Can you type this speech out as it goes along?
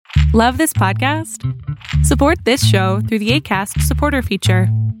Love this podcast? Support this show through the Acast supporter feature.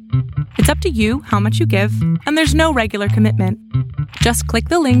 It's up to you how much you give, and there's no regular commitment. Just click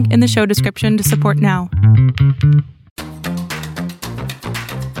the link in the show description to support now.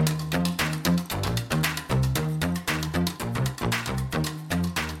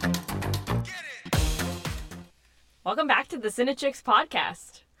 Welcome back to the Cinechicks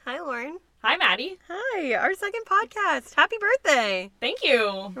podcast. Hi, Lauren. Hi, Maddie. Hi, our second podcast. Happy birthday. Thank you.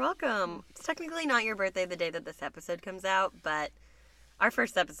 You're welcome. It's technically not your birthday the day that this episode comes out, but our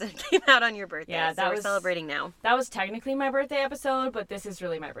first episode came out on your birthday, Yeah, so we're celebrating now. That was technically my birthday episode, but this is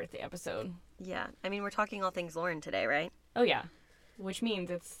really my birthday episode. Yeah, I mean, we're talking all things Lauren today, right? Oh, yeah. Which means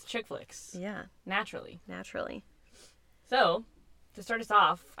it's chick flicks. Yeah. Naturally. So, to start us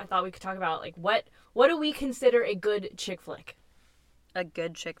off, I thought we could talk about, like, what do we consider a good chick flick? a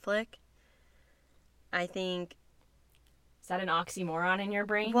good chick flick, I think... Is that an oxymoron in your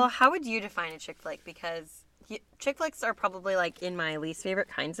brain? Well, how would you define a chick flick? Because chick flicks are probably, like, in my least favorite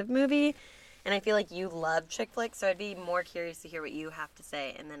kinds of movie. And I feel like you love chick flicks, so I'd be more curious to hear what you have to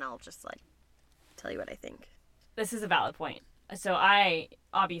say. And then I'll just, like, tell you what I think. This is a valid point. So I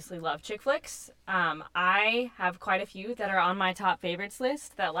obviously love chick flicks. I have quite a few that are on my top favorites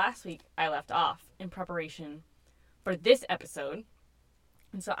list that last week I left off in preparation for this episode.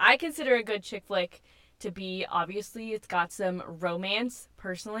 And so I consider a good chick flick to be, obviously, it's got some romance.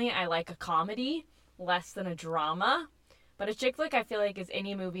 Personally, I like a comedy less than a drama. But a chick flick, I feel like, is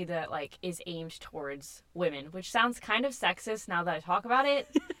any movie that, like, is aimed towards women, which sounds kind of sexist now that I talk about it.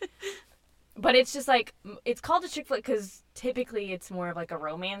 But it's just, like, it's called a chick flick because typically it's more of, like, a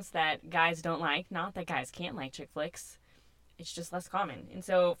romance that guys don't like. Not that guys can't like chick flicks. It's just less common. And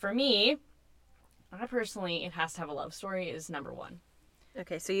so, for me, I personally, it has to have a love story is number one.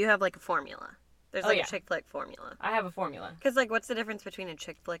 Okay, so you have, like, a formula. There's, like, a chick flick formula. I have a formula. Because, like, what's the difference between a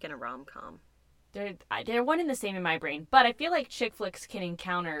chick flick and a rom-com? They're one and the same in my brain. But I feel like chick flicks can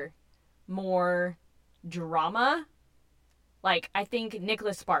encounter more drama. Like, I think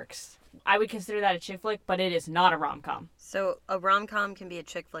Nicholas Sparks, I would consider that a chick flick, but it is not a rom-com. So a rom-com can be a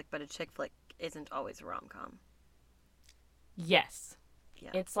chick flick, but a chick flick isn't always a rom-com. Yes.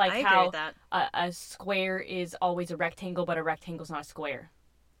 Yeah. It's like I how agree with a square is always a rectangle, but a rectangle's not a square.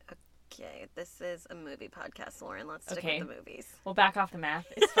 Okay, this is a movie podcast, Lauren. Let's stick with the movies. We'll back off the math.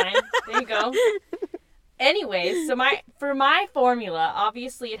 It's fine. There you go. Anyways, so for my formula,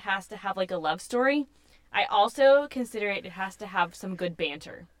 obviously it has to have, like, a love story. I also consider it has to have some good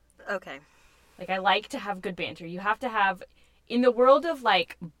banter. Okay. Like, I like to have good banter. You have to have... In the world of,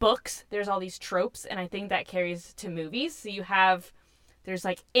 like, books, there's all these tropes, and I think that carries to movies. So you have... There's,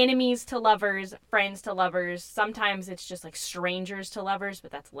 like, enemies to lovers, friends to lovers. Sometimes it's just, like, strangers to lovers, but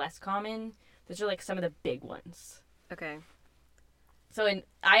that's less common. Those are, like, some of the big ones. Okay. So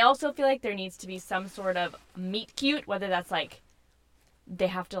I also feel like there needs to be some sort of meet cute, whether that's, like, they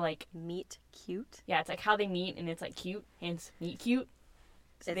have to, like... Meet cute? Yeah, it's, like, how they meet, and it's, like, cute, hence meet cute.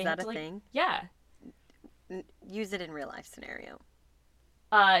 So is that a thing? Yeah. Use it in real life scenario.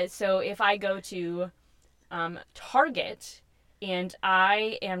 So if I go to Target... and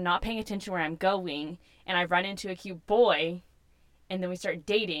I am not paying attention where I'm going, and I run into a cute boy, and then we start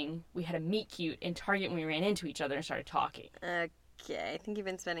dating. We had a meet cute in Target when we ran into each other and started talking. Okay, I think you've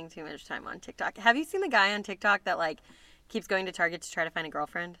been spending too much time on TikTok. Have you seen the guy on TikTok that, like, keeps going to Target to try to find a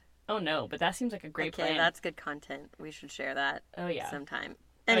girlfriend? Oh, no, but that seems like a great plan. Okay, that's good content. We should share that sometime.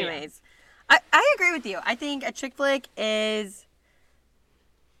 Oh, Anyways, yeah. I agree with you. I think a chick flick is...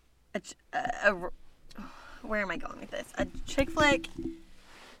 Where am I going with this? A chick flick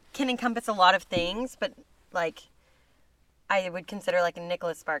can encompass a lot of things, but, like, I would consider, like, a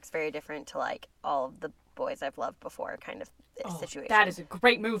Nicholas Sparks very different to, like, all of the boys I've loved before kind of situation. That is a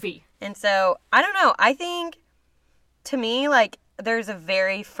great movie. And so, I don't know. I think, to me, like, there's a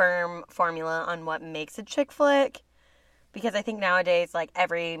very firm formula on what makes a chick flick, because I think nowadays, like,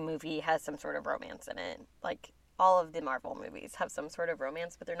 every movie has some sort of romance in it. Like, all of the Marvel movies have some sort of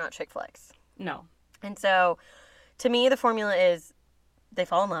romance, but they're not chick flicks. No. And so, to me, the formula is they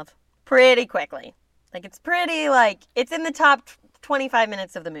fall in love pretty quickly. Like, it's pretty, like, it's in the top 25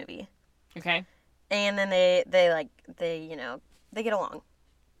 minutes of the movie. Okay. And then they get along.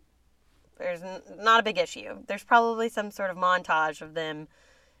 There's not a big issue. There's probably some sort of montage of them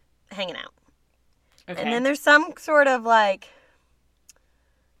hanging out. Okay. And then there's some sort of, like,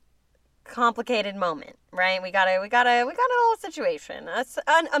 complicated moment, right? We got a little situation,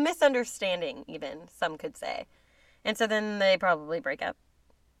 a misunderstanding, even some could say, and so then they probably break up,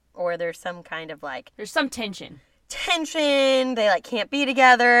 or there's some kind of, like, there's some tension. They, like, can't be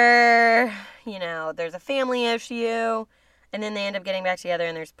together. You know, there's a family issue, and then they end up getting back together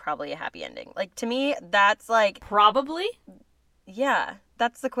and there's probably a happy ending. Like, to me, that's like, Probably? yeah,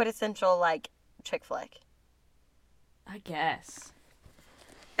 that's the quintessential, like, chick flick. I guess.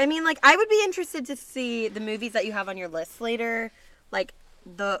 I mean, like, I would be interested to see the movies that you have on your list later. Like,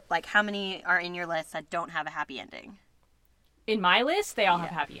 how many are in your list that don't have a happy ending? In my list, they all have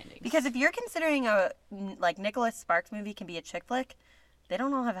happy endings. Because if you're considering like, Nicholas Sparks movie can be a chick flick, they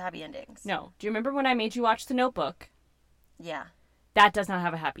don't all have happy endings. No. Do you remember when I made you watch The Notebook? Yeah. That does not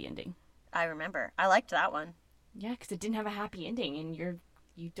have a happy ending. I remember. I liked that one. Yeah, because it didn't have a happy ending, and you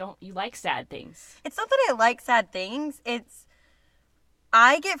like sad things. It's not that I like sad things. It's,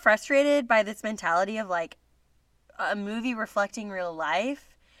 I get frustrated by this mentality of, like, a movie reflecting real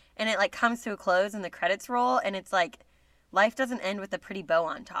life, and it, like, comes to a close and the credits roll, and it's like, life doesn't end with a pretty bow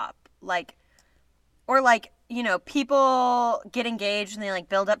on top. Like, or, like, you know, people get engaged and they, like,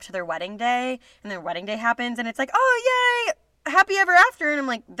 build up to their wedding day, and their wedding day happens, and it's like, oh, yay, happy ever after. And I'm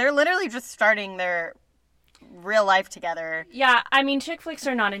like, they're literally just starting their real life together. Yeah, I mean, chick flicks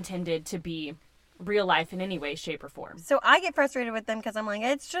are not intended to be real life in any way, shape, or form. So I get frustrated with them because I'm like,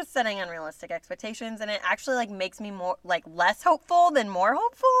 it's just setting unrealistic expectations, and it actually, like, makes me more, like, less hopeful than more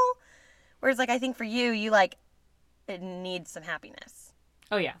hopeful. Whereas, like, I think for you, like, it needs some happiness.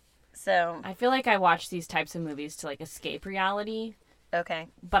 Oh, yeah. So, I feel like I watch these types of movies to, like, escape reality, okay.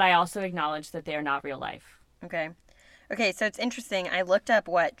 but I also acknowledge that they are not real life. Okay, so it's interesting. I looked up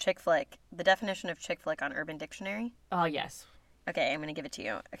what chick flick, the definition of chick flick on Urban Dictionary. Oh, yes. Okay, I'm going to give it to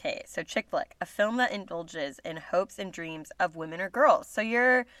you. Okay, so chick flick, a film that indulges in hopes and dreams of women or girls. So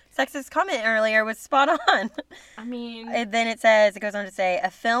your sexist comment earlier was spot on. I mean... And then it goes on to say,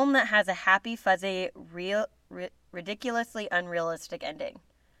 a film that has a happy, fuzzy, ridiculously unrealistic ending.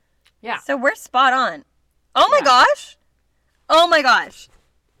 Yeah. So we're spot on. Oh my gosh. Oh my gosh.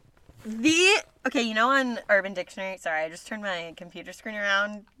 Okay, you know, on Urban Dictionary, sorry, I just turned my computer screen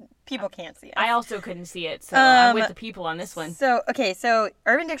around. People can't see it. I also couldn't see it, so I'm with the people on this one. So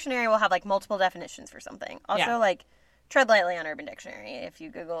Urban Dictionary will have, like, multiple definitions for something. Also, like, tread lightly on Urban Dictionary. If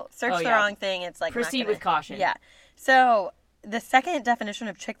you search the wrong thing, it's like, proceed with caution. Yeah. So the second definition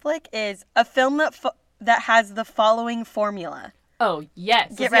of chick flick is a film that has the following formula. Oh,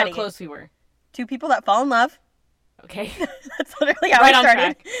 yes. Get ready. ready. How close we were. Two people that fall in love. Okay. That's literally how Right I on started.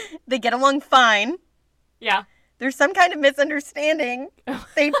 track. They get along fine. Yeah. There's some kind of misunderstanding.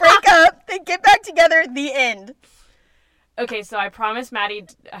 They break up. They get back together. The end. Okay, so I promised Maddie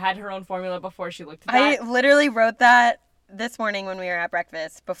had her own formula before she looked at I that. literally wrote that this morning when we were at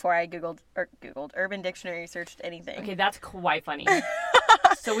breakfast before I Googled Urban Dictionary, searched anything. Okay, that's quite funny.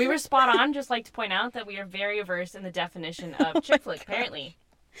 So we were spot on. Just like to point out that we are very versed in the definition of chick flick, apparently.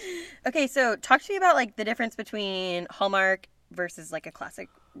 Okay, so talk to me about, like, the difference between Hallmark versus, like, a classic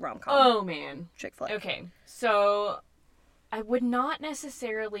rom-com. Oh, man. Chick flick. Okay, so I would not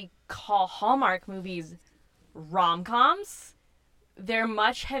necessarily call Hallmark movies rom-coms. They're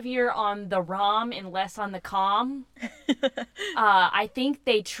much heavier on the rom and less on the com. I think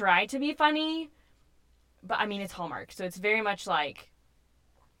they try to be funny, but, I mean, it's Hallmark, so it's very much like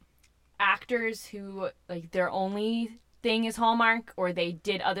actors who, like, their only thing is Hallmark, or they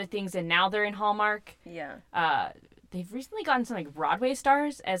did other things and now they're in Hallmark. Yeah. They've recently gotten some, like, Broadway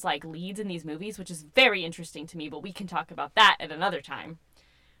stars as, like, leads in these movies, which is very interesting to me, but we can talk about that at another time.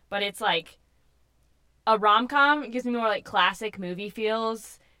 But it's like a rom-com gives me more, like, classic movie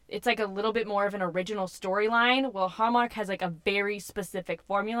feels. It's, like, a little bit more of an original storyline. Well, Hallmark has, like, a very specific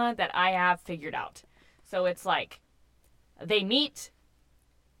formula that I have figured out. So it's like they meet.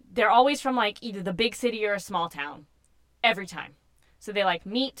 They're always from, like, either the big city or a small town. Every time. So they, like,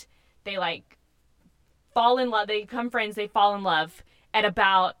 meet, they, like, fall in love, they become friends, they fall in love. At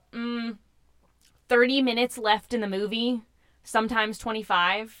about 30 minutes left in the movie, sometimes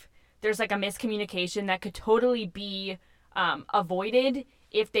 25, there's, like, a miscommunication that could totally be avoided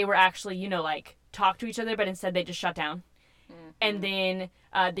if they were actually, you know, like, talk to each other, but instead they just shut down. Mm-hmm. And then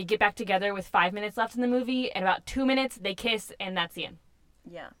they get back together with 5 minutes left in the movie, and about 2 minutes, they kiss, and that's the end.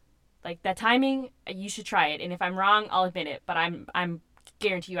 Yeah. Like, that timing, you should try it. And if I'm wrong, I'll admit it. But I'm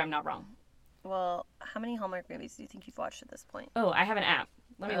guarantee you I'm not wrong. Well, how many Hallmark movies do you think you've watched at this point? Oh, I have an app.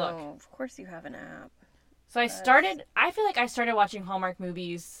 Let me look. Oh, of course you have an app. So I feel like I started watching Hallmark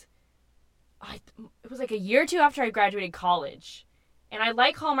movies, it was like a year or two after I graduated college. And I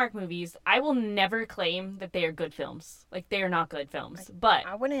like Hallmark movies. I will never claim that they are good films. Like, they are not good films. But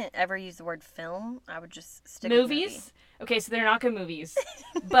I wouldn't ever use the word film. I would just stick movies? with movie. Okay, so they're not good movies.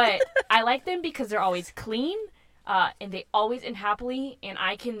 But I like them because they're always clean, and they always end happily, and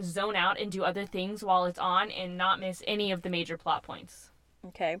I can zone out and do other things while it's on and not miss any of the major plot points.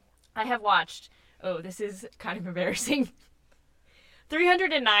 Okay. I have watched, this is kind of embarrassing.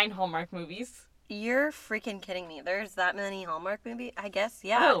 309 Hallmark movies. You're freaking kidding me. There's that many Hallmark movies? I guess,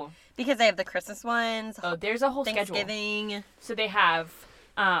 yeah. Oh. Because they have the Christmas ones. Oh, there's a whole schedule. Thanksgiving. So they have...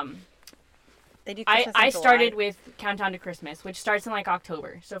 They do Christmas I in started July. with Countdown to Christmas, which starts in, like,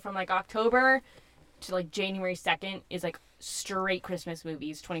 October. So from, like, October to, like, January 2nd is, like, straight Christmas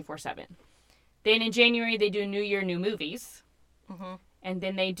movies 24/7. Then in January, they do New Year, New Movies. Mm-hmm. And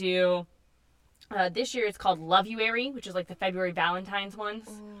then they do... this year it's called Love-You-Ary, which is, like, the February Valentine's ones.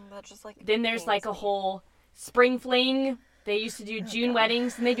 That's just like... Then there's, like, a whole Spring Fling. They used to do June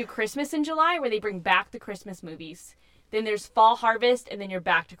weddings. And they do Christmas in July, where they bring back the Christmas movies. Then there's Fall Harvest, and then you're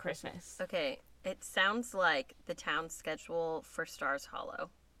back to Christmas. Okay, it sounds like the town schedule for Stars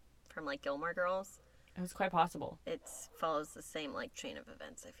Hollow from, like, Gilmore Girls. It was quite possible. It follows the same, like, chain of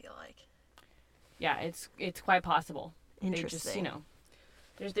events, I feel like. Yeah, it's quite possible. Interesting. They just, you know,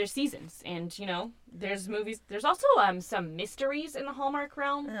 there's seasons, and, you know, there's movies. There's also some mysteries in the Hallmark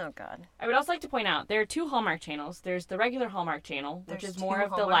realm. Oh, God. I would also like to point out there are 2 Hallmark channels. There's the regular Hallmark channel, which There's is more 2 of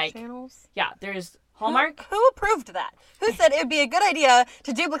the, Hallmark like... channels? Yeah, there's Hallmark. Who approved that? Who said it would be a good idea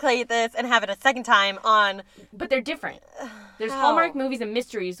to duplicate this and have it a second time on... But they're different. There's How? Hallmark Movies and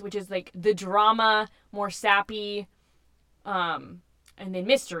Mysteries, which is, like, the drama, more sappy, and then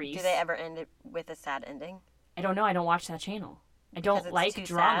mysteries. Do they ever end it with a sad ending? I don't know. I don't watch that channel. I Because don't it's like too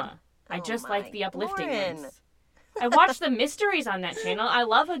drama. sad? I Oh just my, like the uplifting Lauren. ones. I watch the mysteries on that channel. I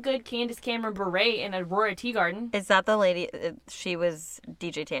love a good Candace Cameron Bure in Aurora Teagarden. Is that the lady? She was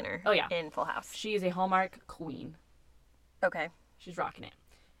DJ Tanner. Oh, yeah. In Full House. She is a Hallmark queen. Okay. She's rocking it.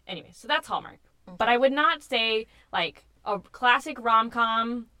 Anyway, so that's Hallmark. But I would not say, like, a classic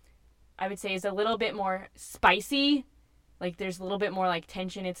rom-com, I would say, is a little bit more spicy. Like, there's a little bit more, like,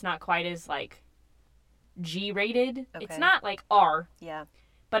 tension. It's not quite as, like, G-rated. Okay. It's not, like, R. Yeah.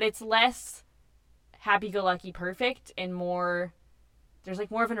 But it's less happy-go-lucky perfect and more... There's, like,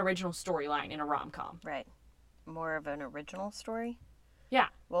 more of an original storyline in a rom-com. Right. More of an original story? Yeah.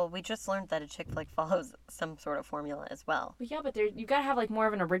 Well, we just learned that a chick flick follows some sort of formula as well. But yeah, but you gotta have, like, more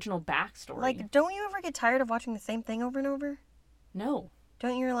of an original backstory. Like, don't you ever get tired of watching the same thing over and over? No.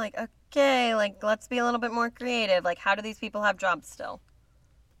 Don't you like, okay, like, let's be a little bit more creative. Like, how do these people have jobs still?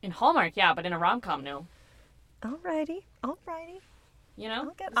 In Hallmark, yeah, but in a rom-com, no. Alririghty. You know?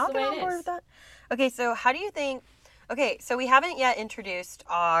 I'll get That's the way on it board is. with that. Okay, so how do you think... Okay, so we haven't yet introduced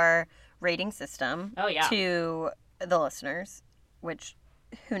our rating system Oh, yeah. to the listeners, which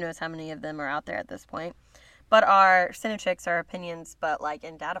who knows how many of them are out there at this point. But our Cinechicks are opinions, but like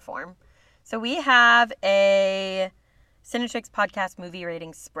in data form. So we have a Cinechicks podcast movie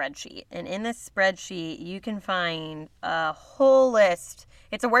rating spreadsheet. And in this spreadsheet, you can find a whole list.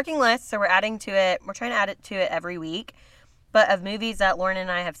 It's a working list, so we're adding to it. We're trying to add it to it every week. But of movies that Lauren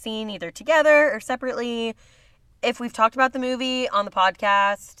and I have seen either together or separately. If we've talked about the movie on the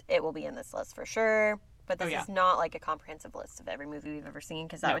podcast, it will be in this list for sure. But this is not like a comprehensive list of every movie we've ever seen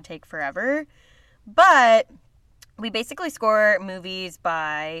because that would take forever. But we basically score movies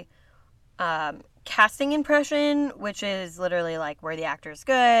by casting impression, which is literally like, were the actors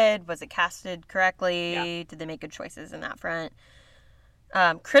good? Was it casted correctly? Yeah. Did they make good choices in that front?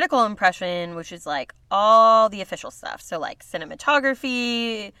 Critical impression, which is like all the official stuff. So like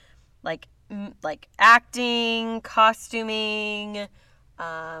cinematography, like acting, costuming,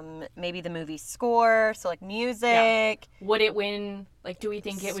 maybe the movie score, so like music. Would it win? Like, do we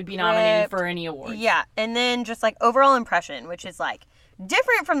think it would be nominated for any awards? Yeah, and then just like overall impression, which is like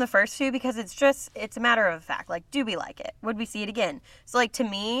different from the first two because it's a matter of fact. Like, do we like it? Would we see it again? So like to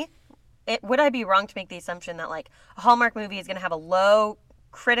me, would I be wrong to make the assumption that like a Hallmark movie is going to have a low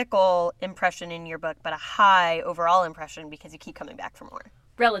critical impression in your book, but a high overall impression because you keep coming back for more?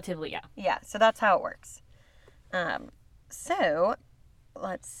 Relatively, yeah. Yeah, so that's how it works. So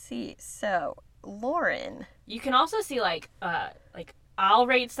let's see. So Lauren, You can also see like I'll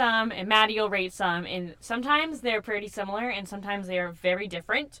rate some and Maddie will rate some, and sometimes they're pretty similar and sometimes they're very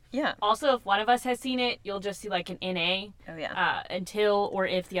different. yeah, Also, if one of us has seen it, you'll just see like an NA oh yeah, until or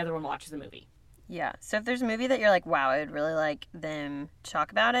if the other one watches the movie. yeah. So if there's a movie that you're like, wow, I would really like them to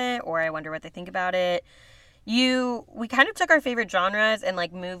talk about it, or I wonder what they think about it. We kind of took our favorite genres and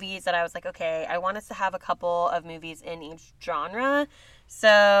like movies that I was like, okay, I want us to have a couple of movies in each genre.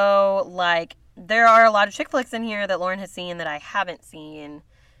 So like there are a lot of chick flicks in here that Lauren has seen that I haven't seen.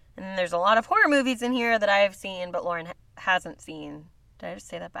 And then there's a lot of horror movies in here that I've seen but Lauren hasn't seen. Did I just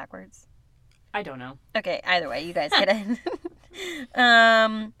say that backwards? I don't know. Okay, either way, you guys get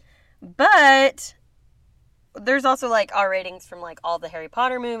it. But there's also like our ratings from like all the Harry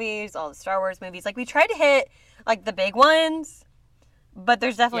Potter movies, all the Star Wars movies. Like we tried to hit like the big ones, but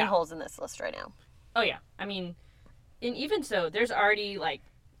there's definitely holes in this list right now. Oh yeah, I mean, And even so, there's already like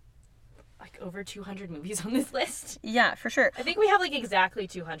over 200 movies on this list. Yeah, for sure. I think we have like exactly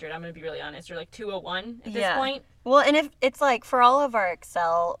 200. I'm gonna be really honest, or like 201 at this point. Well, and if it's like for all of our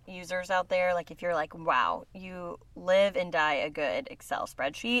Excel users out there, like if you're like, wow, you live and die a good Excel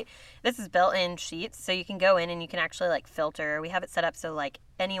spreadsheet, this is built-in sheets, so you can go in and you can actually like filter. We have it set up so like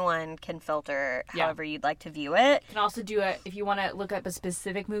anyone can filter however you'd like to view it. You can also do it if you want to look up a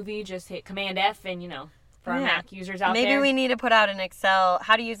specific movie. Just hit Command F, and for our Mac users out there, maybe we need to put out an Excel.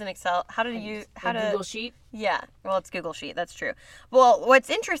 How to use an Excel? Google Sheet. Yeah, well, it's Google Sheet. That's true. Well, what's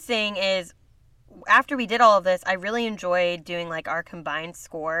interesting is, after we did all of this, I really enjoyed doing like our combined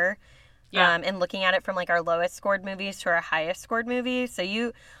score, and looking at it from like our lowest scored movies to our highest scored movies. So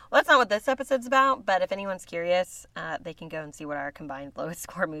that's not what this episode's about, but if anyone's curious, they can go and see what our combined lowest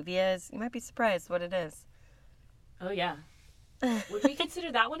score movie is. You might be surprised what it is. Oh yeah, would we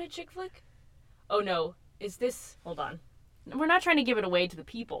consider that one a chick flick? Oh no, hold on. We're not trying to give it away to the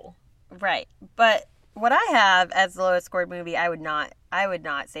people. Right, but what I have as the lowest scored movie, I would not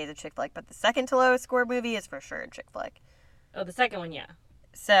say is a chick flick, but the second to lowest scored movie is for sure a chick flick. Oh, the second one, yeah.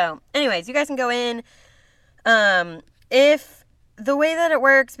 So, anyways, you guys can go in. If the way that it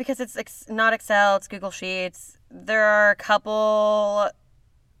works, because it's not Excel, it's Google Sheets, there are a couple,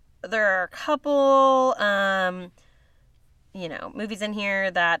 movies in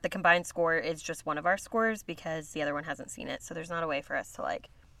here that the combined score is just one of our scores because the other one hasn't seen it. So there's not a way for us to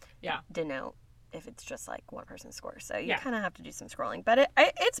denote if it's just like one person's score. So you kind of have to do some scrolling, but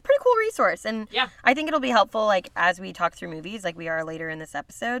it's a pretty cool resource. And I think it'll be helpful like as we talk through movies like we are later in this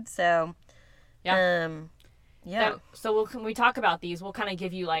episode. So so when we talk about these, we'll kind of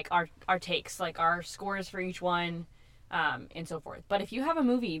give you like our takes, like our scores for each one, and so forth. But if you have a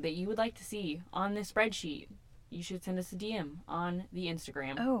movie that you would like to see on this spreadsheet, you should send us a DM on the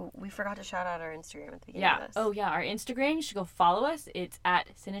Instagram. Oh, we forgot to shout out our Instagram at the beginning of this. Oh, yeah. Our Instagram, you should go follow us. It's at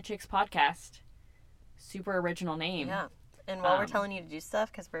Cinechicks Podcast. Super original name. Yeah. And while we're telling you to do stuff,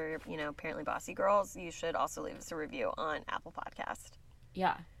 because we're, apparently bossy girls, you should also leave us a review on Apple Podcast.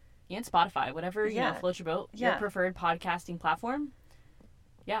 Yeah. And Spotify. Whatever, floats your boat. Your preferred podcasting platform.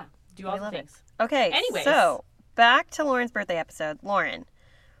 Yeah. Do all the things. Okay. Anyways. So, back to Lauren's birthday episode. Lauren,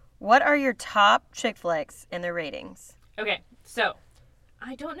 what are your top chick flicks and their ratings? Okay, so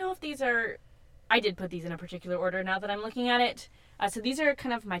I don't know if these are... I did put these in a particular order now that I'm looking at it. So these are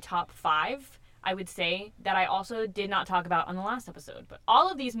kind of my top 5, I would say, that I also did not talk about on the last episode. But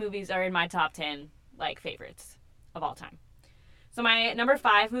all of these movies are in my top 10, favorites of all time. So my number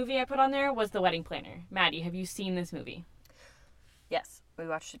 5 movie I put on there was The Wedding Planner. Maddie, have you seen this movie? Yes, we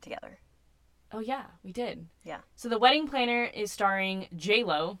watched it together. Oh, yeah, we did. Yeah. So The Wedding Planner is starring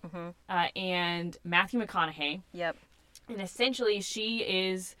J-Lo and Matthew McConaughey. Yep. And essentially, she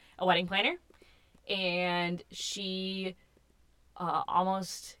is a wedding planner, and she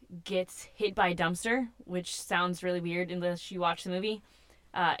almost gets hit by a dumpster, which sounds really weird unless you watch the movie.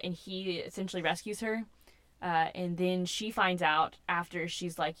 And he essentially rescues her. And then she finds out after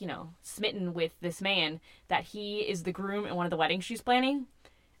she's, smitten with this man that he is the groom in one of the weddings she's planning.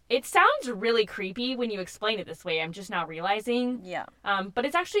 It sounds really creepy when you explain it this way. I'm just now realizing. Yeah. But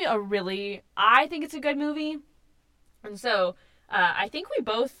it's actually I think it's a good movie. And so, I think we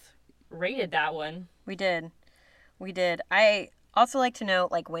both rated that one. We did. I also like to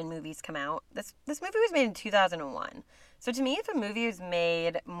note, when movies come out. This movie was made in 2001. So to me, if a movie was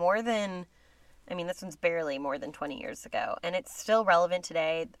made this one's barely more than 20 years ago, and it's still relevant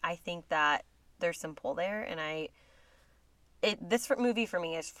today, I think that there's some pull there, and this movie for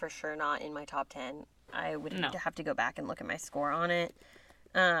me is for sure not in my top 10. I would have to go back and look at my score on it.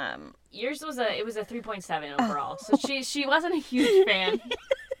 Yours was a 3.7 overall, so she wasn't a huge fan.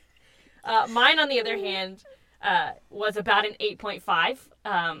 Mine, on the other hand, was about an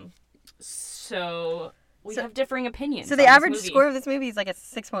 8.5. So we have differing opinions. So the average score of this movie is like a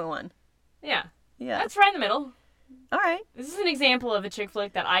 6.1. Yeah. That's right in the middle. All right. This is an example of a chick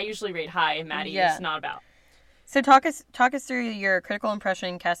flick that I usually rate high, and Maddie is not about. So talk us through your critical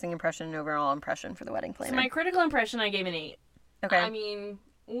impression, casting impression, and overall impression for The Wedding Planner. So my critical impression, I gave an 8. Okay.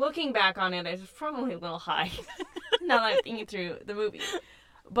 Looking back on it, it's probably a little high now that I'm thinking through the movie.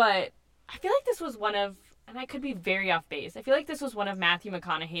 But I feel like this was one of, and I could be very off base, I feel like this was one of Matthew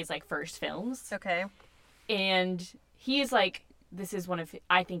McConaughey's first films. Okay. And he is this is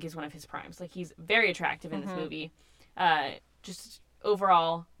I think is one of his primes. He's very attractive in this movie. Just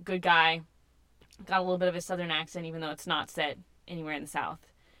overall, good guy. Got a little bit of a southern accent, even though it's not set anywhere in the South.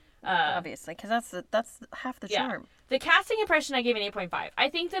 Obviously, because that's half the charm. The casting impression, I gave an 8.5. I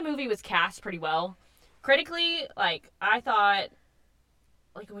think the movie was cast pretty well. Critically, I thought,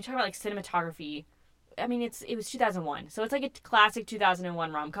 when we talk about cinematography, I mean, it was 2001, so it's like a classic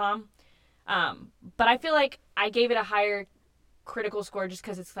 2001 rom-com. But I feel like I gave it a higher critical score just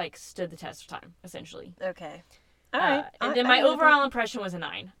because it's like stood the test of time, essentially. Okay. All right. And then my overall impression was a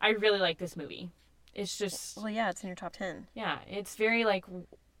 9. I really like this movie. It's just... Well, yeah, it's in your top 10. Yeah, it's very like...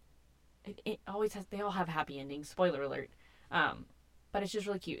 It always has... They all have happy endings. Spoiler alert. But it's just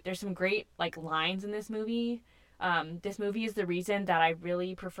really cute. There's some great like lines in this movie. This movie is the reason that I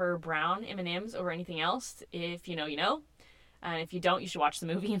really prefer brown M&Ms over anything else. If you know, you know. And if you don't, you should watch the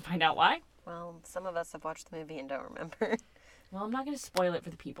movie and find out why. Well, some of us have watched the movie and don't remember. Well, I'm not going to spoil it for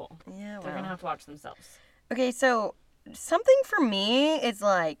the people. Yeah, well. They're going to have to watch themselves. Okay, so something for me is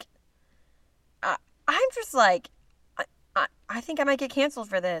like, I'm just like, I think I might get canceled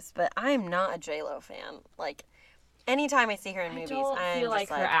for this, but I'm not a J-Lo fan. Like, anytime I see her in movies, I feel like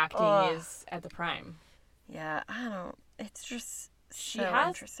her acting is at the prime. Yeah, I don't. It's just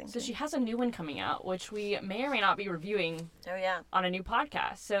interesting. So she has a new one coming out, which we may or may not be reviewing. Oh yeah. On a new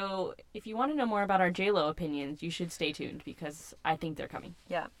podcast. So if you want to know more about our J-Lo opinions, you should stay tuned because I think they're coming.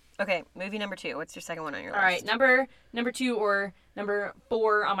 Yeah. Okay, movie number 2. What's your second one on your list? All right, number 2 or number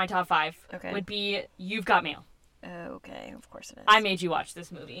 4 on my top 5 would be You've Got Mail. Okay, of course it is. I made you watch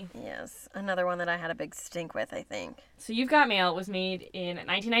this movie. Yes, another one that I had a big stink with, I think. So You've Got Mail was made in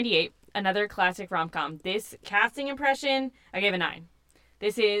 1998, another classic rom-com. This casting impression, I gave a 9.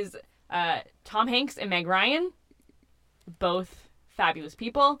 This is Tom Hanks and Meg Ryan, both fabulous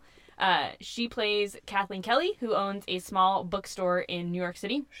people. She plays Kathleen Kelly, who owns a small bookstore in New York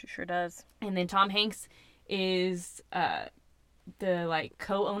City. She sure does. And then Tom Hanks is the like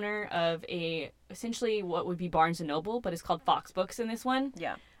co-owner of essentially what would be Barnes & Noble, but it's called Fox Books in this one.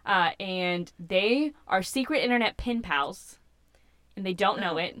 Yeah. And they are secret internet pen pals, and they don't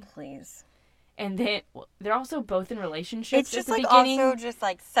know it. Please. And then they're also both in relationships. It's just at the like beginning. also just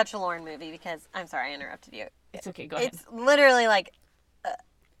like such a Lauren movie because I'm sorry I interrupted you. It's okay. Go ahead. It's literally like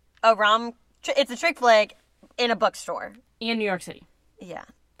it's a trick flick in a bookstore in New York City. Yeah.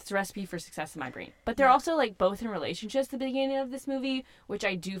 It's a recipe for success in my brain. But they're also like both in relationships at the beginning of this movie, which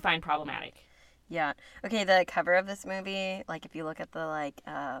I do find problematic. Yeah. Okay, the cover of this movie, like if you look at the like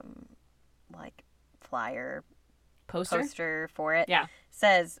flyer poster for it,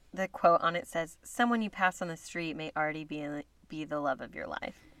 says the quote on it says, "Someone you pass on the street may already be the love of your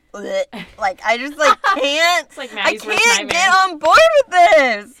life." Like I just like can't. It's like I Maddie's worst can't nightmare. get on board with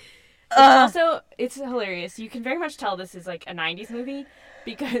this. It's hilarious. You can very much tell this is like a 90s movie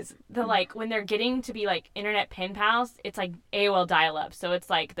because the like when they're getting to be like internet pen pals, it's like AOL dial-up. So it's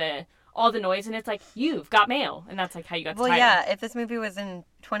like all the noise and it's like You've Got Mail, and that's like how you got the title. Well, yeah, if this movie was in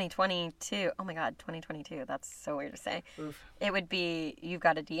 2022, oh my god, 2022, that's so weird to say. Oof. It would be You've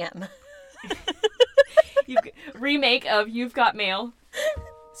Got a DM. Remake of You've Got Mail,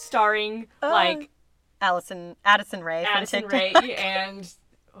 starring like Addison Rae from TikTok. Rae, and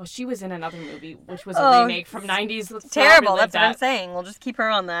she was in another movie, which was a remake from 90s. Let's terrible. That's what I'm saying. We'll just keep her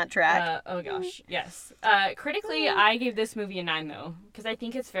on that track. Oh gosh, yes. Critically, I gave this movie a 9 though, because I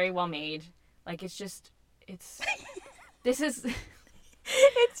think it's very well made. Like it's this is.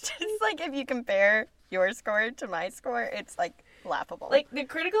 It's just like if you compare your score to my score, it's like laughable. Like the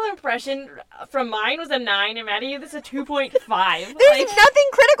critical impression from mine was a 9, and Maddie gave this a 2.5. There's nothing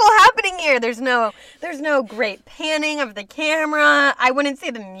critical happening here. There's no great panning of the camera. I wouldn't say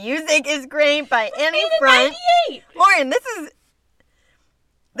the music is great by any front. 98. Lauren,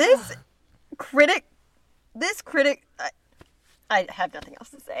 this critic. I have nothing else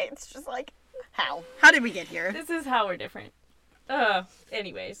to say. It's just like, how did we get here? This is how we're different.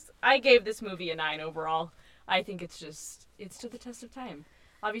 Anyways, I gave this movie a 9 overall. I think it's to the test of time.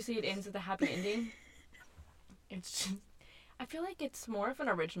 Obviously, it ends with a happy ending. I feel like it's more of an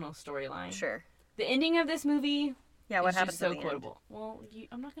original storyline. Sure. The ending of this movie what is happens just so at the quotable. End? Well,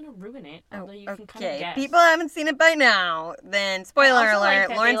 I'm not going to ruin it, although you can kind of guess. People haven't seen it by now. Then, spoiler alert,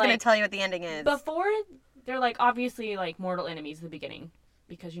 Lauren's going to tell you what the ending is. Before, they're like obviously like mortal enemies at the beginning.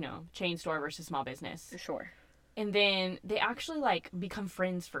 Because, chain store versus small business. Sure. And then they actually like become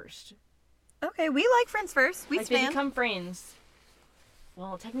friends first. Okay, we like friends first. They become friends.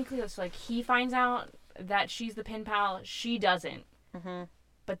 Well, technically, it's like he finds out that she's the pen pal. She doesn't. Mm-hmm.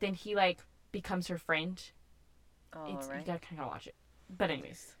 But then he like becomes her friend. Oh, right. You gotta kind of watch it. But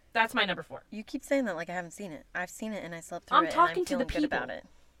anyways, that's my number 4. You keep saying that like I haven't seen it. I've seen it and I slept through I'm it. talking and to the people. Good about it.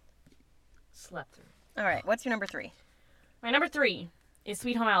 Slept through. All right, what's your number 3? My number 3 is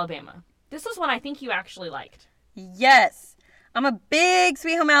Sweet Home Alabama. This was one I think you actually liked. Yes, I'm a big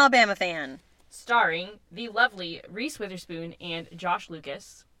Sweet Home Alabama fan. Starring the lovely Reese Witherspoon and Josh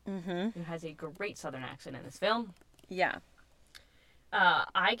Lucas, who has a great Southern accent in this film. Yeah.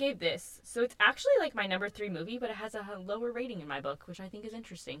 I gave this, so it's actually like my number 3 movie, but it has a lower rating in my book, which I think is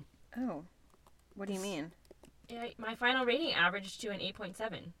interesting. Oh, what do you mean? My final rating averaged to an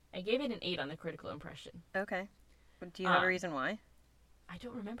 8.7. I gave it an 8 on the critical impression. Okay. Do you have a reason why? I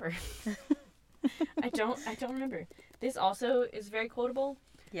don't remember. I don't remember. This also is very quotable.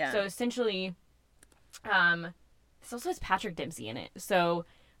 Yeah. So essentially, this also has Patrick Dempsey in it. So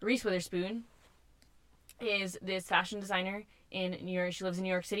Reese Witherspoon is this fashion designer in New York. She lives in New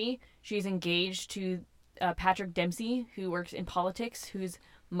York City. She's engaged to Patrick Dempsey, who works in politics, whose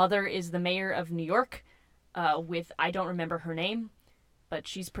mother is the mayor of New York. With I don't remember her name, but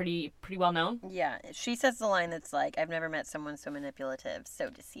she's pretty well known. Yeah, she says the line that's like, "I've never met someone so manipulative, so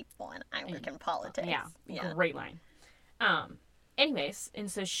deceitful, and I work in politics." Yeah, great line. Anyways, and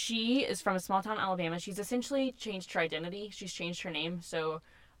so she is from a small town, Alabama. She's essentially changed her identity. She's changed her name, so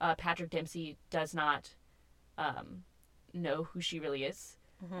Patrick Dempsey does not know who she really is,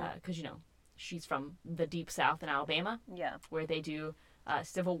 because she's from the deep South in Alabama. Yeah, where they do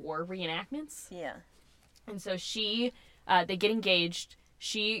Civil War reenactments. Yeah, and so they get engaged.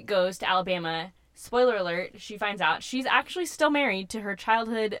 She goes to Alabama. Spoiler alert, she finds out she's actually still married to her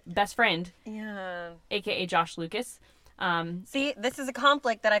childhood best friend. Yeah. AKA Josh Lucas. See, this is a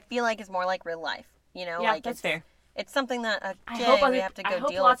conflict that I feel like is more like real life. Yeah, like that's fair. It's something that, I hope we have to go deal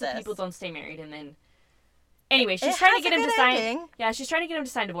with. I hope lots of people don't stay married and then... Anyway, she's trying to get him to sign... Ending. Yeah, she's trying to get him to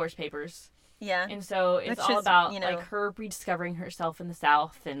sign divorce papers. Yeah. And so it's all about, her rediscovering herself in the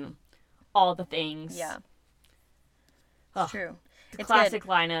South and all the things. Yeah. It's true. The classic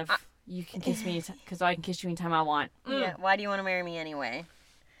line of, you can kiss me because I can kiss you anytime I want. Yeah, why do you want to marry me anyway?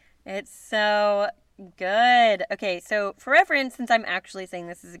 It's so good. Okay, so for reference, since I'm actually saying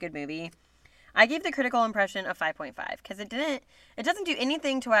this is a good movie, I gave the critical impression a 5.5 because it doesn't do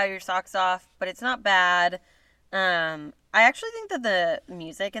anything to wow your socks off, but it's not bad. I actually think that the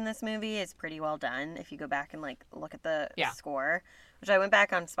music in this movie is pretty well done. If you go back and look at the score, which I went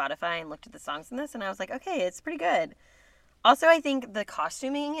back on Spotify and looked at the songs in this, and I was like, okay, it's pretty good. Also, I think the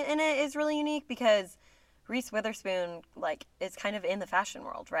costuming in it is really unique because Reese Witherspoon, is kind of in the fashion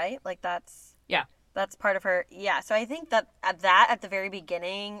world, right? That's part of her. Yeah, so I think that at the very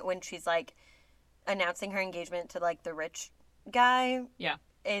beginning when she's, announcing her engagement to, the rich guy. Yeah.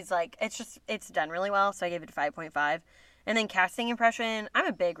 Is, it's done really well, so I gave it a 5.5. And then casting impression, I'm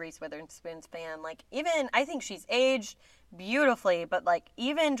a big Reese Witherspoon fan. Even, I think she's aged beautifully, but,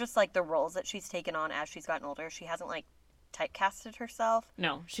 even just, the roles that she's taken on as she's gotten older, she hasn't, typecasted herself.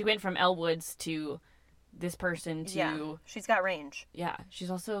 No, she went from Elle Woods to this person to... Yeah, she's got range. Yeah,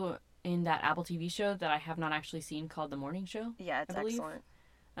 she's also in that Apple TV show that I have not actually seen called The Morning Show. Yeah, it's excellent.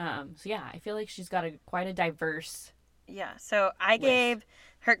 So yeah, I feel like she's got quite a diverse... Yeah, so I gave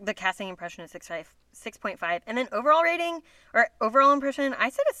her the casting impression a 6.5, and then overall rating, or overall impression, I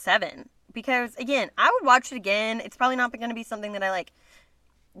said a 7. Because, again, I would watch it again. It's probably not going to be something that I,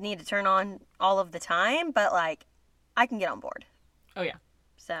 need to turn on all of the time, but, I can get on board. Oh, yeah.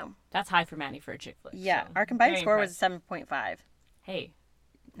 So. That's high for Maddie for a chick flick. Yeah. So our combined score was 7.5. Hey.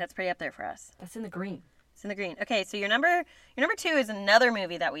 That's pretty up there for us. That's in the green. It's in the green. Okay, so your number 2 is another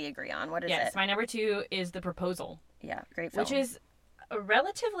movie that we agree on. What is it? Yes, my number 2 is The Proposal. Yeah, great film. Which is a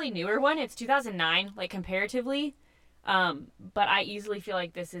relatively newer one. It's 2009, comparatively. But I easily feel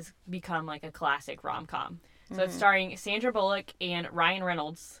like this has become, a classic rom-com. So it's starring Sandra Bullock and Ryan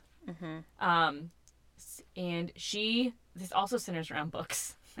Reynolds. Mm-hmm. And this also centers around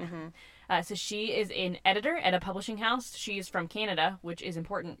books. Mm-hmm. So she is an editor at a publishing house. She is from Canada, which is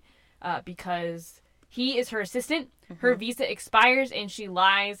important because he is her assistant. Mm-hmm. Her visa expires, and she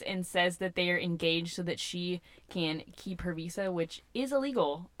lies and says that they are engaged so that she can keep her visa, which is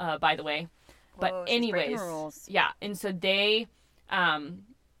illegal, by the way. But Whoa, anyways, yeah. And so they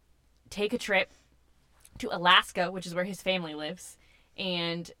take a trip to Alaska, which is where his family lives.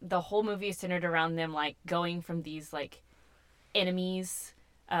 And the whole movie is centered around them, going from these, enemies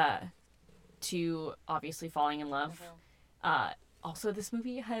to obviously falling in love. Mm-hmm. Also, this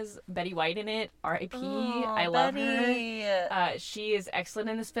movie has Betty White in it. R.I.P. I love her. She is excellent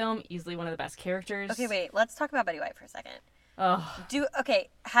in this film. Easily one of the best characters. Okay, wait. Let's talk about Betty White for a second. Oh.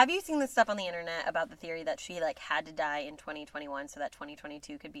 Have you seen this stuff on the internet about the theory that she had to die in 2021 so that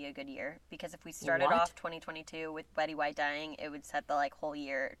 2022 could be a good year? Because if we started off 2022 with Betty White dying, it would set the whole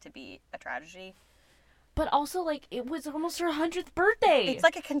year to be a tragedy. But also it was almost her 100th birthday. It's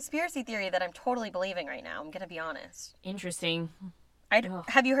a conspiracy theory that I'm totally believing right now. I'm gonna be honest. Interesting.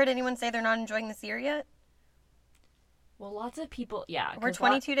 Have you heard anyone say they're not enjoying this year yet? Well, lots of people, yeah. We're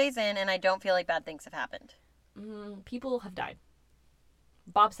 22 days in, and I don't feel like bad things have happened. People have died.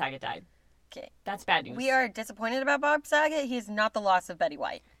 Bob Saget died. Okay. That's bad news. We are disappointed about Bob Saget. He is not the loss of Betty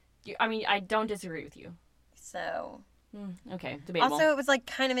White. I mean, I don't disagree with you. So... Okay, debatable. Also, it was like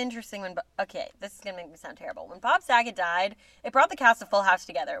kind of interesting when... Okay, this is going to make me sound terrible. When Bob Saget died, it brought the cast of Full House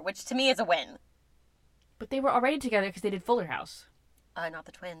together, which to me is a win. But they were already together because they did Fuller House. Not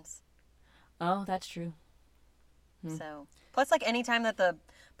the twins. Oh, that's true. So, plus, like, any time that the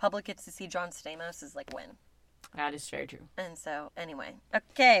public gets to see John Stamos is, like, a win. That is very true. And so, anyway.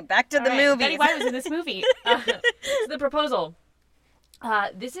 Okay, back to the All right, movie. Betty White was in this movie. So The Proposal.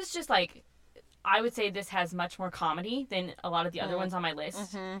 This is just, like... I would say this has much more comedy than a lot of the other ones on my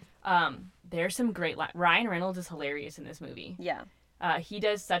list. There's some great... Ryan Reynolds is hilarious in this movie. Yeah. He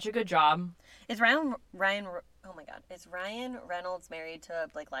does such a good job. Is Ryan... Oh, my God. Is Ryan Reynolds married to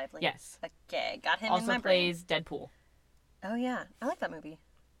Blake Lively? Yes. Okay, got him Also in my brain. plays Deadpool. Oh, yeah. I like that movie.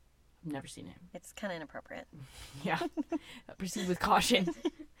 I've never seen it. It's kind of inappropriate. Yeah. Proceed with caution.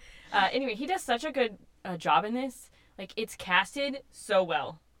 Anyway, he does such a good job in this. Like, it's casted so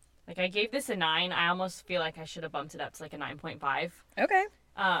well. Like, I gave this a 9. I almost feel like I should have bumped it up to, like, a 9.5. Okay.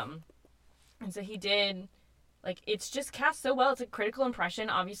 And so he did, like, it's just cast so well. It's a critical impression.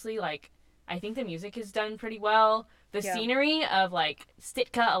 Obviously, like, I think the music is done pretty well. The scenery of, like,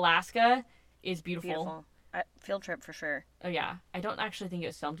 Sitka, Alaska is beautiful. Field trip for sure. Oh, yeah. I don't actually think it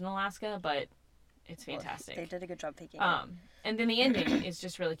was filmed in Alaska, but it's fantastic. They did a good job taking it. And then the ending is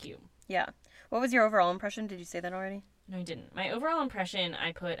just really cute. Yeah. What was your overall impression? Did you say that already? No, I didn't. My overall impression,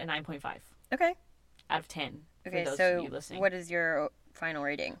 I put a 9.5. Okay. Out of 10. Okay, for those so of you listening. what is your final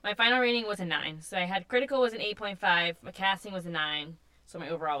rating? My final rating was a 9. So I had critical was an 8.5. My casting was a 9. So my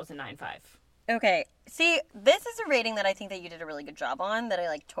overall was a 9.5. Okay. See, this is a rating that I think that you did a really good job on, that I,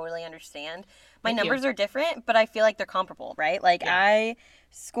 like, totally understand. My Thank numbers you. are different, but I feel like they're comparable, right? Like, Yeah. I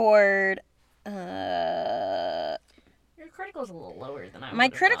scored... Your critical is a little lower than I My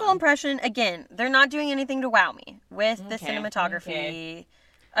would've critical gone. impression, again, they're not doing anything to wow me with the Okay, cinematography. okay.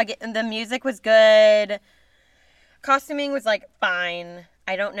 Again, the music was good. Costuming was, like, fine.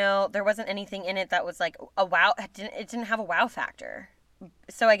 I don't know. There wasn't anything in it that was, like, a wow. It didn't have a wow factor.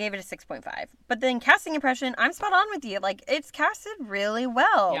 So I gave it a 6.5. But then casting impression, I'm spot on with you. Like, it's casted really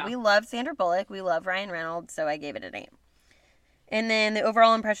well. Yeah. We love Sandra Bullock. We love Ryan Reynolds. So I gave it an 8. And then the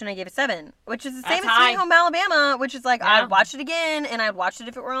overall impression, I gave a 7, which is the same That's as high. Sweet Home Alabama, which is like, Yeah. I'd watch it again, and I'd watch it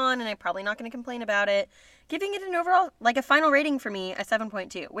if it were on, and I'm probably not going to complain about it. Giving it an overall, like, a final rating for me, a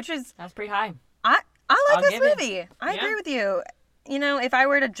 7.2, which is, That's pretty high. I I'll like this give it. movie. I Yeah. agree with you. You know, if I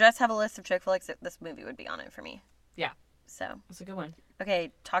were to just have a list of chick flicks, this movie would be on it for me. Yeah. So, That's a good one.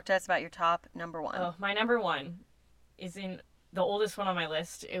 okay, talk to us about your top number 1. Oh, my number 1 is in the oldest one on my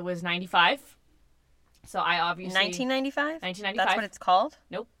list. It was 95. So I obviously... 1995? 1995. That's what it's called?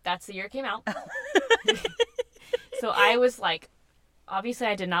 Nope, that's the year it came out. So I was like, obviously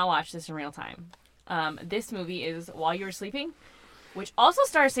I did not watch this in real time. This movie is While You Were Sleeping, which also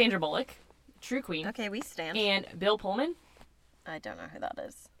stars Sandra Bullock, true queen, Okay, we stand. and Bill Pullman. I don't know who that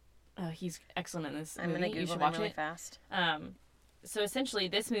is. He's excellent in this I'm movie. going to You Google should him watch really it. fast. So essentially,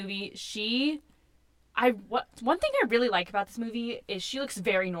 this movie, one thing I really like about this movie is she looks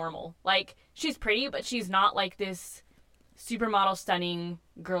very normal. Like, she's pretty, but she's not like this supermodel, stunning,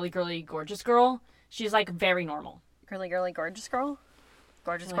 girly, gorgeous girl. She's like very normal. Girly, gorgeous girl?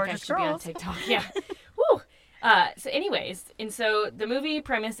 Gorgeous, Like I gorgeous should be on girls. TikTok. Yeah. Woo. So anyways, and so the movie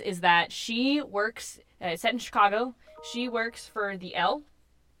premise is that she works, set in Chicago, she works for the L,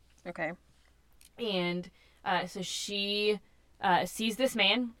 Okay. and so she sees this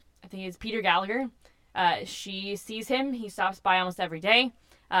man, I think it's Peter Gallagher. She sees him, he stops by almost every day.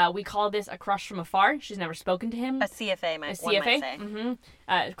 We call this a crush from afar. She's never spoken to him. A CFA, A one CFA. might say.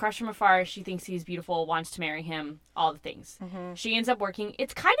 Mm-hmm. Crush from afar. She thinks he's beautiful, wants to marry him, all the things. Mm-hmm. She ends up working.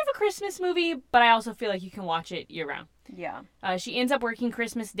 It's kind of a Christmas movie, but I also feel like you can watch it year round. Yeah. She ends up working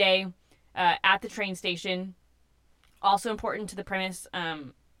Christmas Day at the train station. Also important to the premise,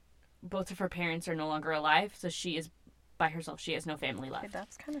 both of her parents are no longer alive, so she is by herself. She has no family Okay, left.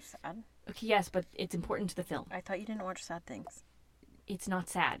 that's kind of sad. Okay, yes, but it's important to the film. I thought you didn't watch sad things. It's not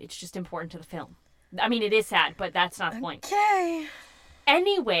sad. It's just important to the film. I mean, it is sad, but that's not the point. Okay.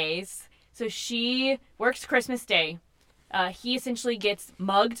 Anyways, so she works Christmas Day. He essentially gets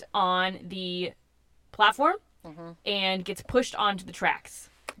mugged on the platform and gets pushed onto the tracks.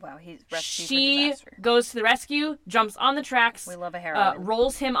 Wow, he's rescued She for disaster. goes to the rescue, jumps on the tracks, We love a heroine.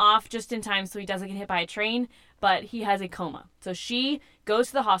 rolls him off just in time so he doesn't get hit by a train, but he has a coma. So she goes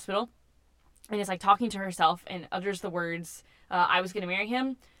to the hospital and is like talking to herself and utters the words, I was going to marry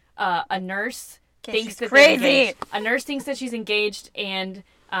him. A nurse thinks she's that they're crazy. engaged. A nurse thinks that she's engaged, and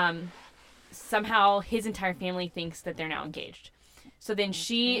somehow his entire family thinks that they're now engaged. So then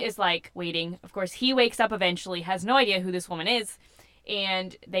she is like waiting. Of course, he wakes up eventually, has no idea who this woman is,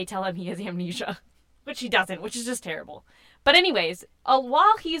 and they tell him he has amnesia, which he doesn't, which is just terrible. But anyways,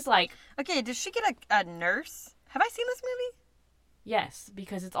 while he's like... Okay, does she get a nurse? Have I seen this movie? Yes,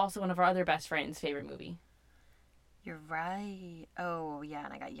 because it's also one of our other best friends' favorite movie. You're right. Oh, yeah,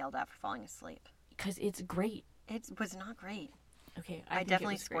 and I got yelled at for falling asleep. Because it's great. It was not great. Okay, I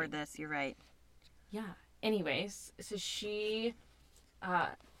definitely scored this. You're right. Yeah. Anyways, so she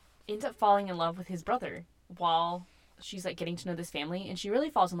ends up falling in love with his brother while she's like getting to know this family, and she really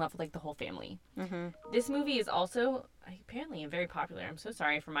falls in love with like the whole family. Mm-hmm. This movie is also apparently very popular. I'm so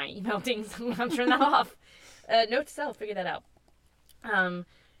sorry for my email dings. I'm turning that off. Note to self, figure that out.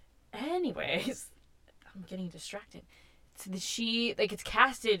 Anyways, I'm getting distracted. So she it's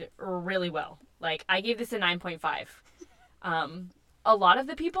casted really well. Like, I gave this a 9.5. A lot of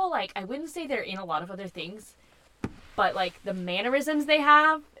the people, like, I wouldn't say they're in a lot of other things, but like the mannerisms they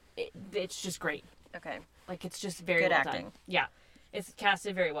have, it's just great. Okay. Like, it's just very good well acting. done. Yeah, it's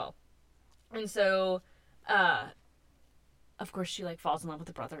casted very well. And so, of course, she like falls in love with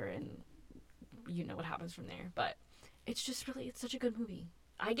the brother, and you know what happens from there. But it's just really, it's such a good movie.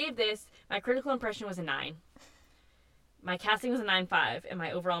 I gave this, my critical impression was a 9. My casting was a 9.5, and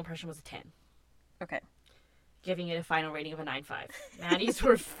my overall impression was a 10. Okay. Giving it a final rating of a 9.5. Maddie's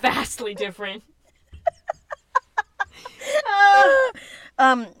were vastly different.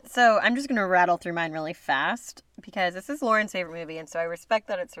 So I'm just gonna rattle through mine really fast because this is Lauren's favorite movie, and so I respect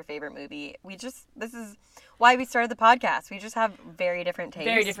that it's her favorite movie. This is why we started the podcast. We just have very different tastes.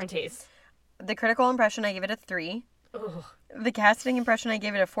 Very different tastes. The critical impression, I gave it a 3. Ugh. The casting impression, I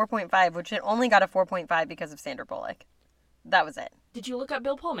gave it a 4.5, which it only got a 4.5 because of Sandra Bullock. That was it. Did you look up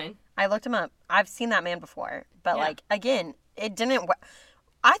Bill Pullman? I looked him up. I've seen that man before, but Yeah. like again, it didn't.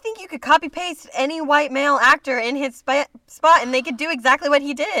 I think you could copy paste any white male actor in his spot, and they could do exactly what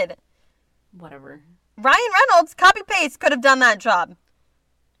he did. Whatever. Ryan Reynolds, copy paste, could have done that job.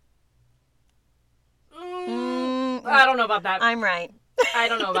 I don't know about that. I'm right. I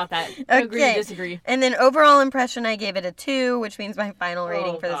don't know about that. Okay. Agree to disagree. And then overall impression, I gave it a 2, which means my final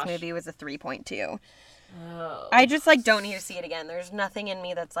rating for gosh. this movie was a 3.2. Oh. I just like don't need to see it again. There's nothing in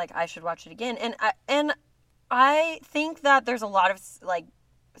me that's like I should watch it again. And I think that there's a lot of like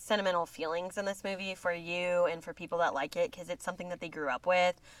sentimental feelings in this movie for you and for people that like it because it's something that they grew up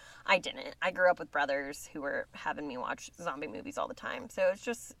with. I didn't. I grew up with brothers who were having me watch zombie movies all the time. So it's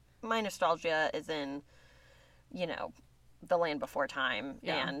just my nostalgia is in, you know, The Land Before Time.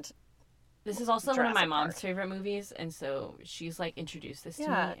 Yeah. And This is also one of my Jurassic mom's Park. favorite movies, and so she's like introduced this to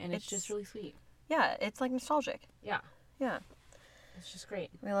Yeah, me, and it's just really sweet. yeah, it's like nostalgic. Yeah, Yeah, it's just great.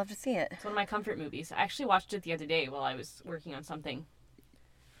 we love to see it. It's one of my comfort movies. I actually watched it the other day while I was working on something,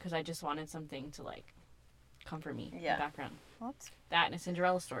 because I just wanted something to like comfort me in Yeah. the background. Well, That and A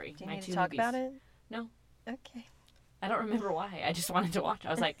Cinderella Story. do you my need to two talk movies. about it? No, Okay. I don't remember why. I just wanted to watch. I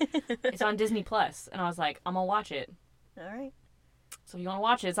was like, it's on Disney Plus, and I was like, I'm gonna watch it. All right. So if you want to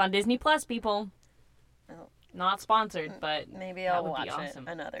watch it, it's on Disney Plus, people. Oh. Not sponsored, but Maybe that I'll would watch be awesome.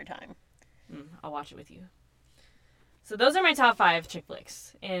 it another time. I'll watch it with you. So those are my top 5 chick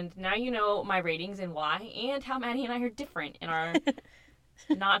flicks. And now you know my ratings and why, and how Maddie and I are different in our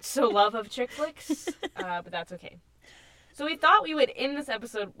not so love of chick flicks. But that's okay. So we thought we would end this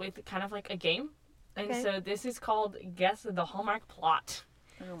episode with kind of like a game. And Okay. so this is called Guess the Hallmark Plot.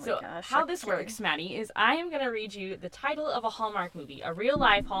 Oh my So gosh. how this okay. works, Maddie, is I am going to read you the title of a Hallmark movie, a real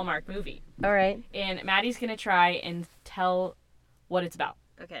life Hallmark movie. All right. And Maddie's going to try and tell what it's about.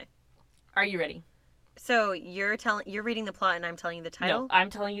 Okay. Are you ready? So you're reading the plot and I'm telling you the title? No, I'm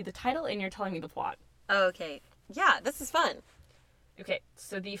telling you the title and you're telling me the plot. Oh, okay. Yeah, this is fun. Okay,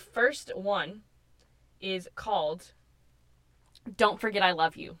 so the first one is called Don't Forget I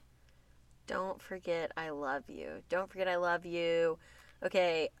Love You. Don't forget I love you. Don't forget I love you.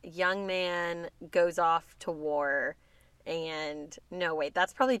 Okay, young man goes off to war and no wait,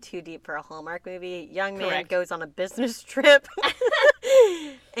 that's probably too deep for a Hallmark movie. Young man Correct. goes on a business trip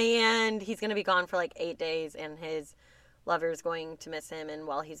and he's going to be gone for like 8 days and his lover's going to miss him and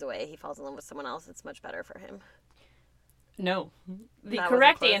while he's away he falls in love with someone else. It's much better for him. No. The That wasn't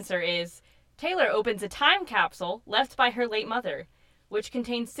correct close. answer is Taylor opens a time capsule left by her late mother, which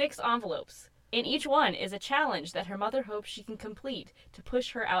contains 6 envelopes. In each one is a challenge that her mother hopes she can complete to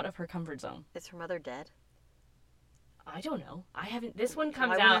push her out of her comfort zone. Is her mother dead? I don't know. I haven't. This one Why comes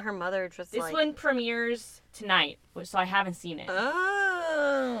wouldn't out. her mother just This like... one premieres tonight, so I haven't seen it.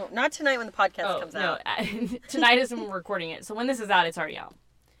 Oh, not tonight when the podcast comes no. out. Tonight is when we're recording it. So when this is out, it's already out.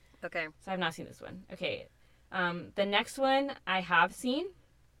 Okay. So I've not seen this one. Okay. The next one I have seen.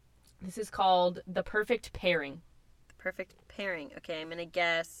 This is called The Perfect Pairing. The Perfect pairing. Okay, I'm gonna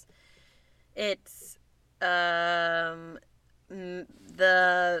guess it's the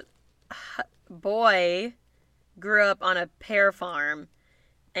boy grew up on a pear farm,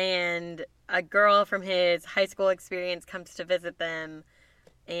 and a girl from his high school experience comes to visit them,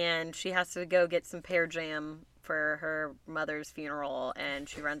 and she has to go get some pear jam for her mother's funeral, and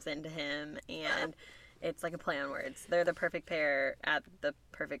she runs into him, and it's like a play on words. They're the perfect pair at the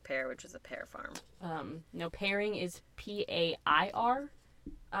perfect pear, which is a pear farm. No, pairing is Pair.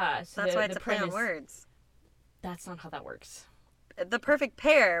 So That's why it's a play on words. That's not how that works. The perfect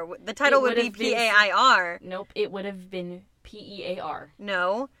pair. The title would be Pair. Nope, it would have been Pear.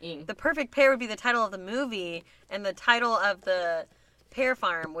 No. Ing. The perfect pair would be the title of the movie, and the title of the pear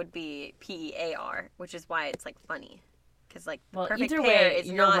farm would be Pear, which is why it's like funny. Because like the perfect either pair way, is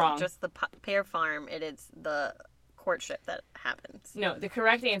you're not wrong. just the pear farm; it is the courtship that happens. No, the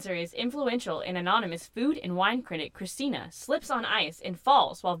correct answer is influential and anonymous food and wine critic Christina slips on ice and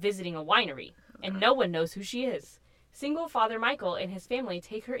falls while visiting a winery, and no one knows who she is. Single Father Michael and his family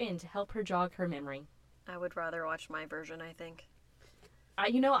take her in to help her jog her memory. I would rather watch my version, I think. I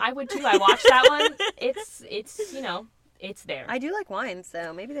would too. I watched that one. It's it's there. I do like wine,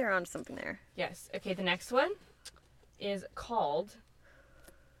 so maybe they're on something there. Yes. Okay, the next one is called,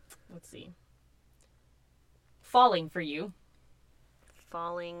 let's see, Falling for You.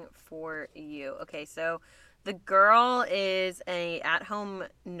 Falling for You. Okay, so the girl is a at-home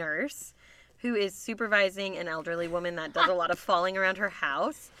nurse who is supervising an elderly woman that does a lot of falling around her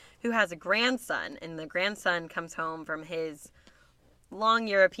house, who has a grandson, and the grandson comes home from his long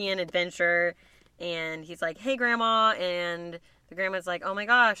European adventure, and he's like, "Hey, Grandma," and the grandma's like, "Oh my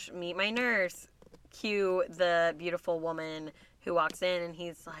gosh, meet my nurse." Cue the beautiful woman who walks in, and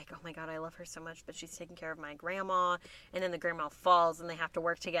he's like, "Oh my God, I love her so much, but she's taking care of my grandma." And then the grandma falls, and they have to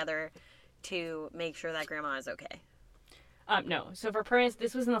work together to make sure that grandma is okay. No. So for Prince,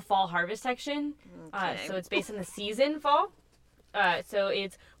 this was in the fall harvest section. Okay. So it's based on the season fall. So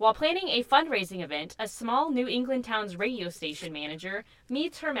it's while planning a fundraising event, a small New England town's radio station manager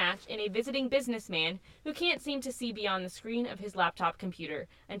meets her match in a visiting businessman who can't seem to see beyond the screen of his laptop computer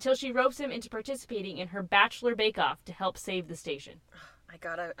until she ropes him into participating in her bachelor bake-off to help save the station. I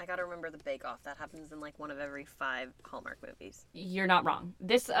gotta remember the Bake Off. That happens in like one of every 5 Hallmark movies. You're not wrong.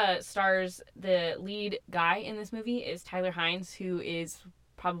 This stars, the lead guy in this movie is Tyler Hines, who is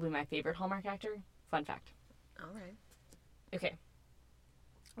probably my favorite Hallmark actor. Fun fact. All right. Okay.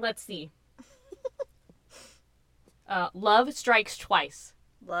 Let's see. Love Strikes Twice.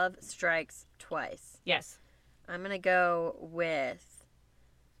 Love Strikes Twice. Yes. I'm gonna go with,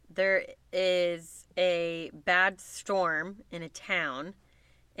 there is a bad storm in a town,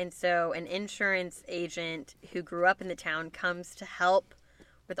 and so an insurance agent who grew up in the town comes to help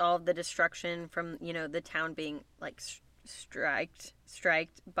with all of the destruction from, the town being like striked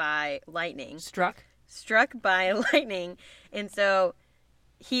by lightning. Struck By lightning. And so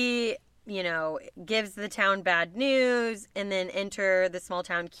he, gives the town bad news, and then enter the small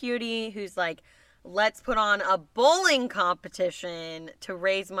town cutie who's like, "Let's put on a bowling competition to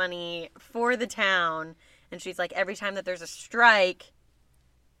raise money for the town." And she's like, every time there's a strike,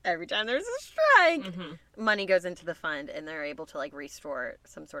 money goes into the fund, and they're able to like restore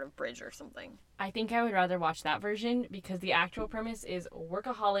some sort of bridge or something. I think I would rather watch that version because the actual premise is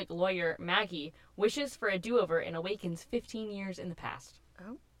workaholic lawyer Maggie wishes for a do-over and awakens 15 years in the past.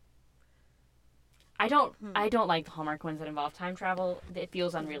 Oh. I don't like the Hallmark ones that involve time travel. It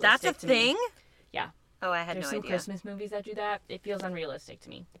feels unrealistic. That's a to me. thing? Yeah. Oh, I had There's no some idea. Christmas movies that do that. It feels unrealistic to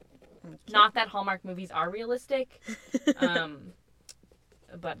me. Okay. Not that Hallmark movies are realistic,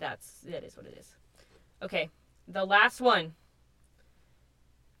 but that is what it is. Okay, the last one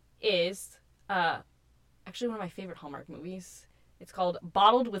is actually one of my favorite Hallmark movies. It's called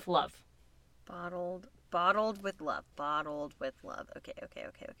Bottled with Love. Bottled with love. Okay.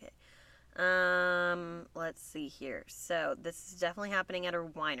 Let's see here. So this is definitely happening at a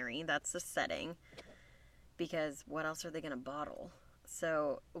winery. That's the setting. Because what else are they going to bottle?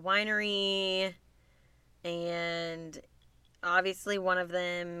 So winery, and obviously one of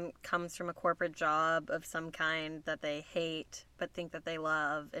them comes from a corporate job of some kind that they hate but think that they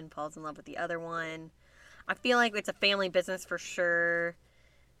love, and falls in love with the other one. I feel like it's a family business for sure,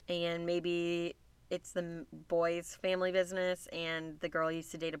 and maybe it's the boy's family business, and the girl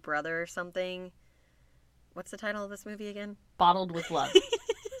used to date a brother or something. What's the title of this movie again? Bottled with Love.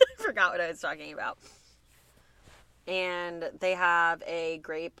 I forgot what I was talking about. And they have a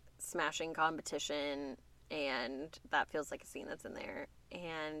grape smashing competition, and that feels like a scene that's in there.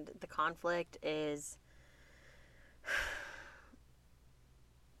 And the conflict is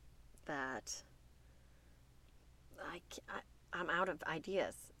that I'm out of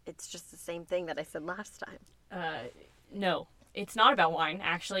ideas. It's just the same thing that I said last time. No. It's not about wine,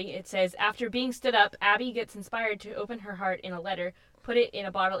 actually. It says, after being stood up, Abby gets inspired to open her heart in a letter, put it in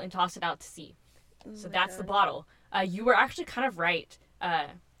a bottle, and toss it out to sea. So that's the bottle. You were actually kind of right.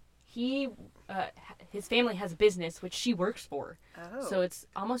 His family has a business, which she works for. Oh. So it's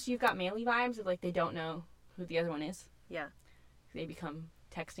almost You've Got Mail vibes of, like, they don't know who the other one is. Yeah. They become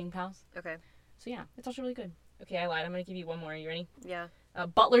texting pals. Okay. So yeah, it's also really good. Okay, I lied. I'm going to give you one more. Are you ready? Yeah.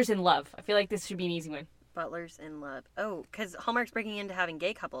 Butlers in Love. I feel like this should be an easy one. Butlers in Love. Oh, because Hallmark's breaking into having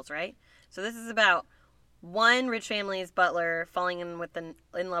gay couples, right? So this is about one rich family's butler falling in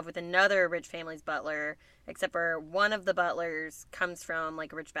love with another rich family's butler, except for one of the butlers comes from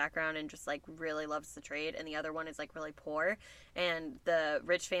like a rich background and just like really loves the trade, and the other one is like really poor, and the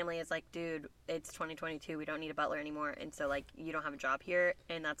rich family is like, dude, it's 2022, we don't need a butler anymore, and so like you don't have a job here,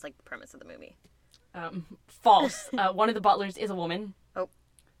 and that's like the premise of the movie. False. One of the butlers is a woman. Oh,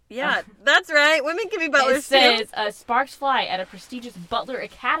 yeah, that's right. Women can be butlers too. It says, sparks fly at a prestigious butler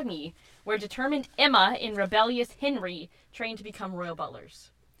academy where determined Emma and rebellious Henry train to become royal butlers.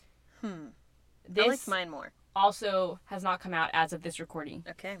 This I like mine more. also has not come out as of this recording.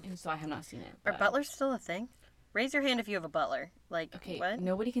 Okay. And so I have not seen it. Are butlers still a thing? Raise your hand if you have a butler. Like, Okay, what?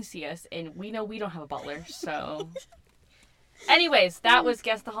 nobody can see us, and we know we don't have a butler, so... Anyways, that was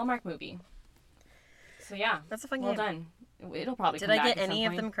Guess the Hallmark Movie. So yeah. That's a fun well game. done. It'll probably Did come I back get at some any of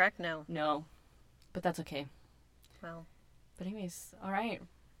point. them correct? No. No. But that's okay. Well, But anyways, alright.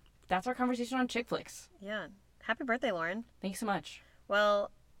 That's our conversation on chick flicks. yeah. Happy birthday, Lauren. Thanks so much. Well,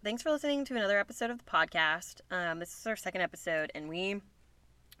 thanks for listening to another episode of the podcast. This is our second episode, and we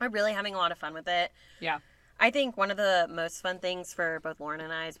are really having a lot of fun with it. Yeah. I think one of the most fun things for both Lauren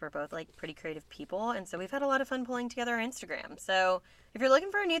and I is we're both like pretty creative people, and so we've had a lot of fun pulling together our Instagram. So if you're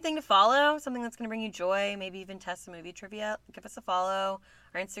looking for a new thing to follow, something that's going to bring you joy, maybe even test some movie trivia, give us a follow.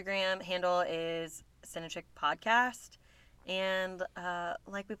 Our Instagram handle is Cinechick Podcast, and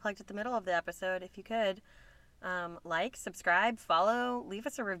like we plugged at the middle of the episode, if you could like, subscribe, follow, leave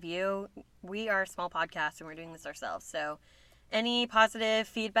us a review. We are a small podcast, and we're doing this ourselves, so any positive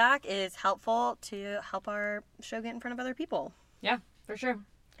feedback is helpful to help our show get in front of other people. Yeah, for sure.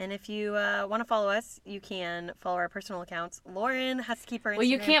 And if you want to follow us, you can follow our personal accounts. Lauren has to keep her Instagram Well,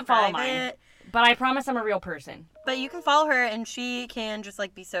 you can't follow private, mine. But I promise I'm a real person. but you can follow her, and she can just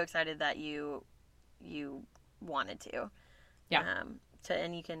like be so excited that you wanted to. Yeah.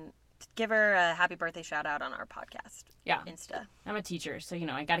 And you can give her a happy birthday shout out on our podcast. Yeah. Insta. I'm a teacher, so, you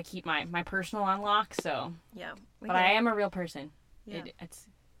know, I got to keep my personal on lock, so. Yeah. But I am a real person. Yeah. It's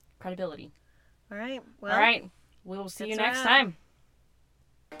credibility. All right. Well, All right. We'll see you that's a next wrap. time.